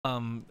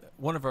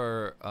One of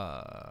our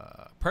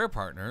prayer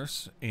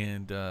partners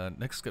and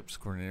next steps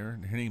coordinator,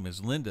 her name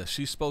is Linda.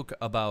 She spoke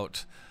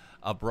about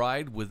a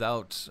bride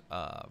without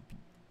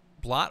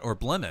blot or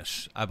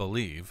blemish, I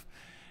believe.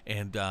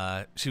 And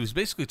she was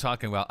basically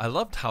talking about, I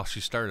loved how she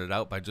started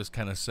out by just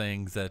kind of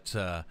saying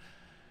that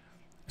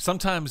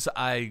sometimes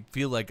I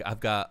feel like I've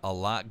got a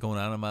lot going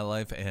on in my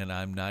life and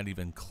I'm not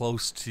even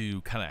close to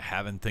kind of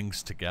having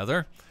things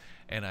together.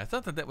 And I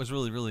thought that that was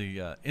really, really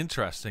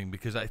interesting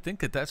because I think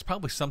that that's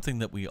probably something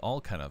that we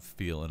all kind of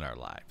feel in our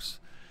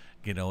lives.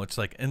 You know, it's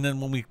like, and then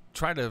when we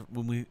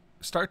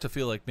start to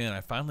feel like, man,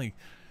 I finally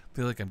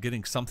feel like I'm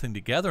getting something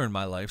together in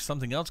my life,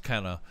 something else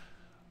kind of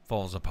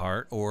falls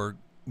apart or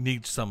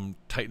needs some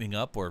tightening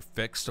up or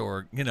fixed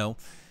or, you know,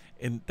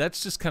 and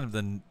that's just kind of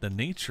the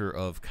nature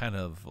of kind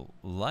of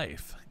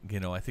life. You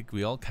know, I think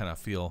we all kind of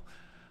feel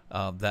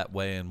that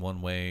way in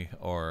one way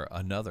or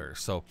another.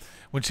 So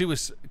when she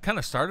was kind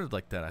of started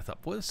like that, I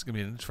thought, boy, this is gonna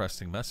be an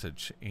interesting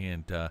message,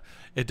 and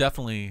it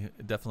definitely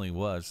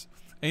was.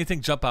 Anything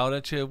jump out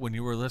at you when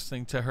you were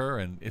listening to her?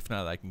 And if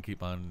not, I can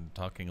keep on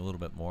talking a little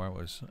bit more.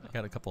 I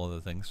got a couple other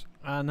things.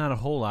 Not a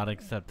whole lot,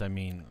 except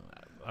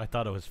I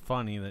thought it was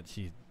funny that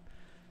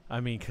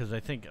because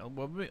I think a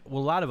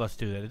lot of us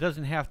do that. It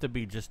doesn't have to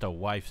be just a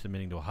wife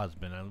submitting to a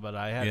husband, but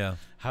I had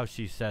how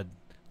she said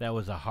that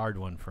was a hard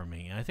one for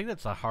me, and I think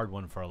that's a hard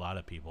one for a lot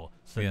of people.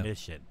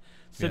 Submission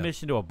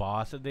to a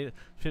boss. A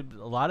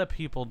lot of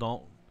people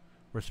don't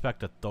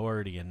respect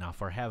authority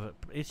enough or have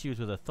issues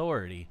with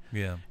authority.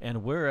 Yeah.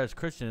 And we're, as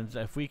Christians,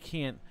 if we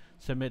can't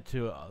submit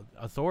to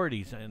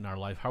authorities in our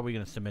life, how are we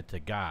going to submit to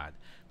God?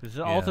 Because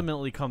it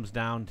ultimately comes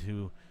down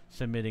to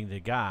submitting to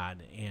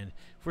God. And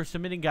if we're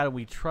submitting God and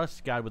we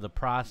trust God with the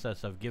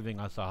process of giving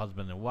us a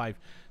husband and wife,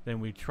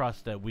 then we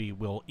trust that we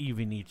will they'll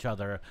even each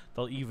other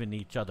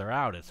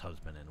out as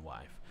husband and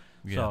wife.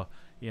 Yeah. So,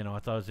 I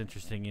thought it was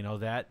interesting,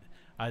 that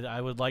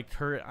I would like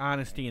her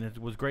honesty, and it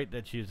was great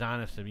that she was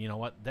honest. And you know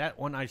what, that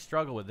one I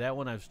struggle with, that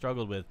one I've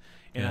struggled with,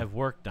 and I've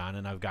worked on,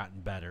 and I've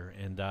gotten better.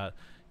 And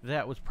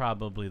that was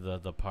probably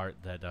the part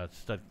that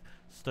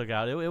stuck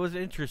out. It was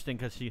interesting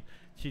because she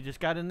just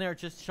got in there,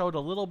 just showed a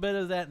little bit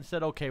of that, and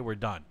said, "Okay, we're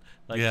done."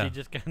 She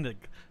just kind of,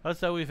 I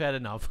said, "We've had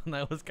enough," and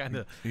that was kind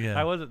of.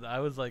 I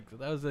was like,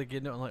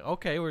 I'm like,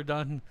 "Okay, we're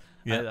done."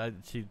 Yeah.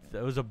 It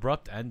was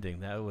abrupt ending.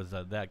 That was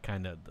that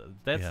kind of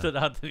stood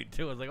out to me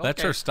too. I was like, "Okay."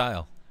 That's her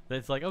style.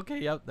 It's like, okay,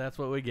 yep, that's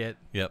what we get.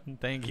 Yep.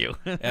 Thank you.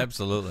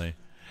 Absolutely.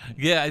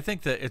 Yeah, I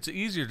think that it's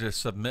easier to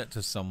submit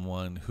to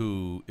someone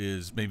who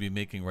is maybe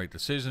making right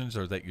decisions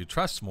or that you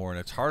trust more, and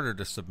it's harder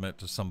to submit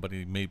to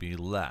somebody maybe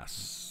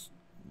less,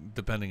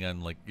 depending on,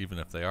 like, even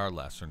if they are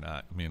less or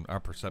not. I mean, our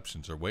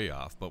perceptions are way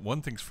off, but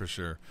one thing's for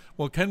sure,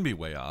 well, it can be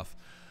way off,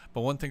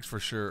 but one thing's for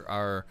sure,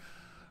 our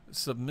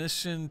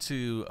submission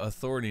to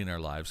authority in our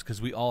lives, because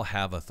we all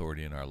have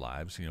authority in our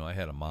lives. You know, I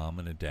had a mom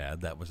and a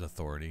dad, that was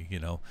authority,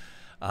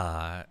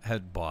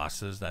 had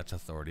bosses, that's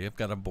authority. I've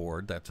got a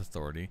board, that's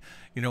authority.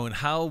 And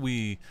how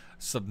we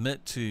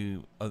submit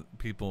to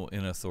people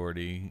in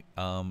authority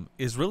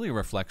is really a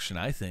reflection,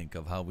 I think,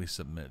 of how we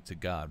submit to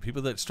God.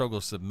 People that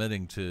struggle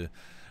submitting to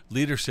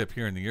leadership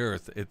here in the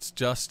earth, it's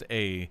just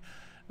a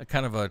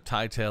kind of a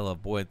tie tale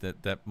of, boy,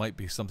 that might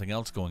be something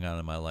else going on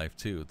in my life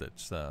too.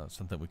 That's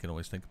something we can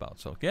always think about.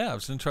 So yeah, it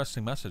was an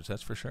interesting message,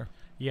 that's for sure.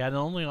 Yeah, the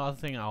only other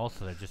thing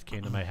also that just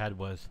came to my head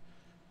was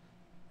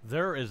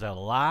there is a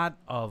lot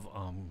of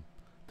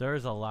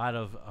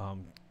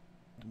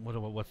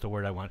what's the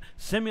word I want?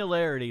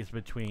 Similarities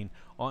between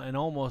and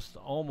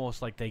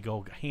almost like they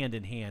go hand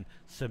in hand,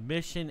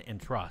 submission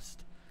and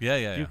trust.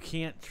 Yeah. You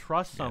can't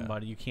trust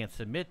somebody. You can't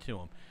submit to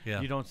them.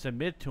 Yeah. You don't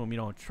submit to them. You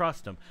don't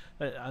trust them.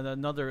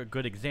 Another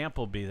good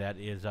example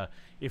is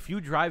if you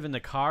drive in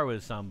the car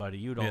with somebody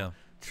you don't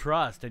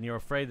trust, and you're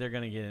afraid they're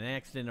going to get in an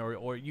accident,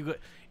 or you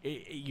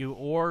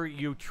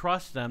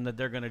trust them that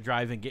they're going to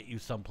drive and get you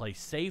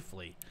someplace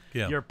safely.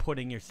 Yeah. You're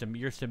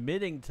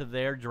submitting to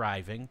their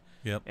driving.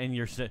 Yep. And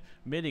you're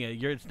submitting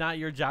it. It's not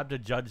your job to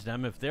judge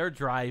them if they're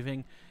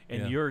driving,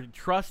 and you're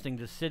trusting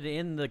to sit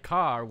in the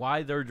car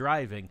while they're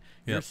driving.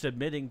 You're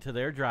submitting to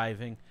their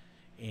driving,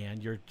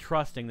 and you're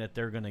trusting that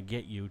they're going to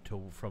get you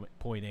from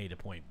point A to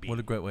point B. What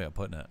a great way of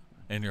putting it.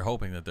 And you're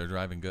hoping that they're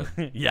driving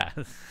good. Yes.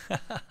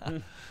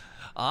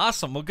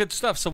 Awesome. Well, good stuff. So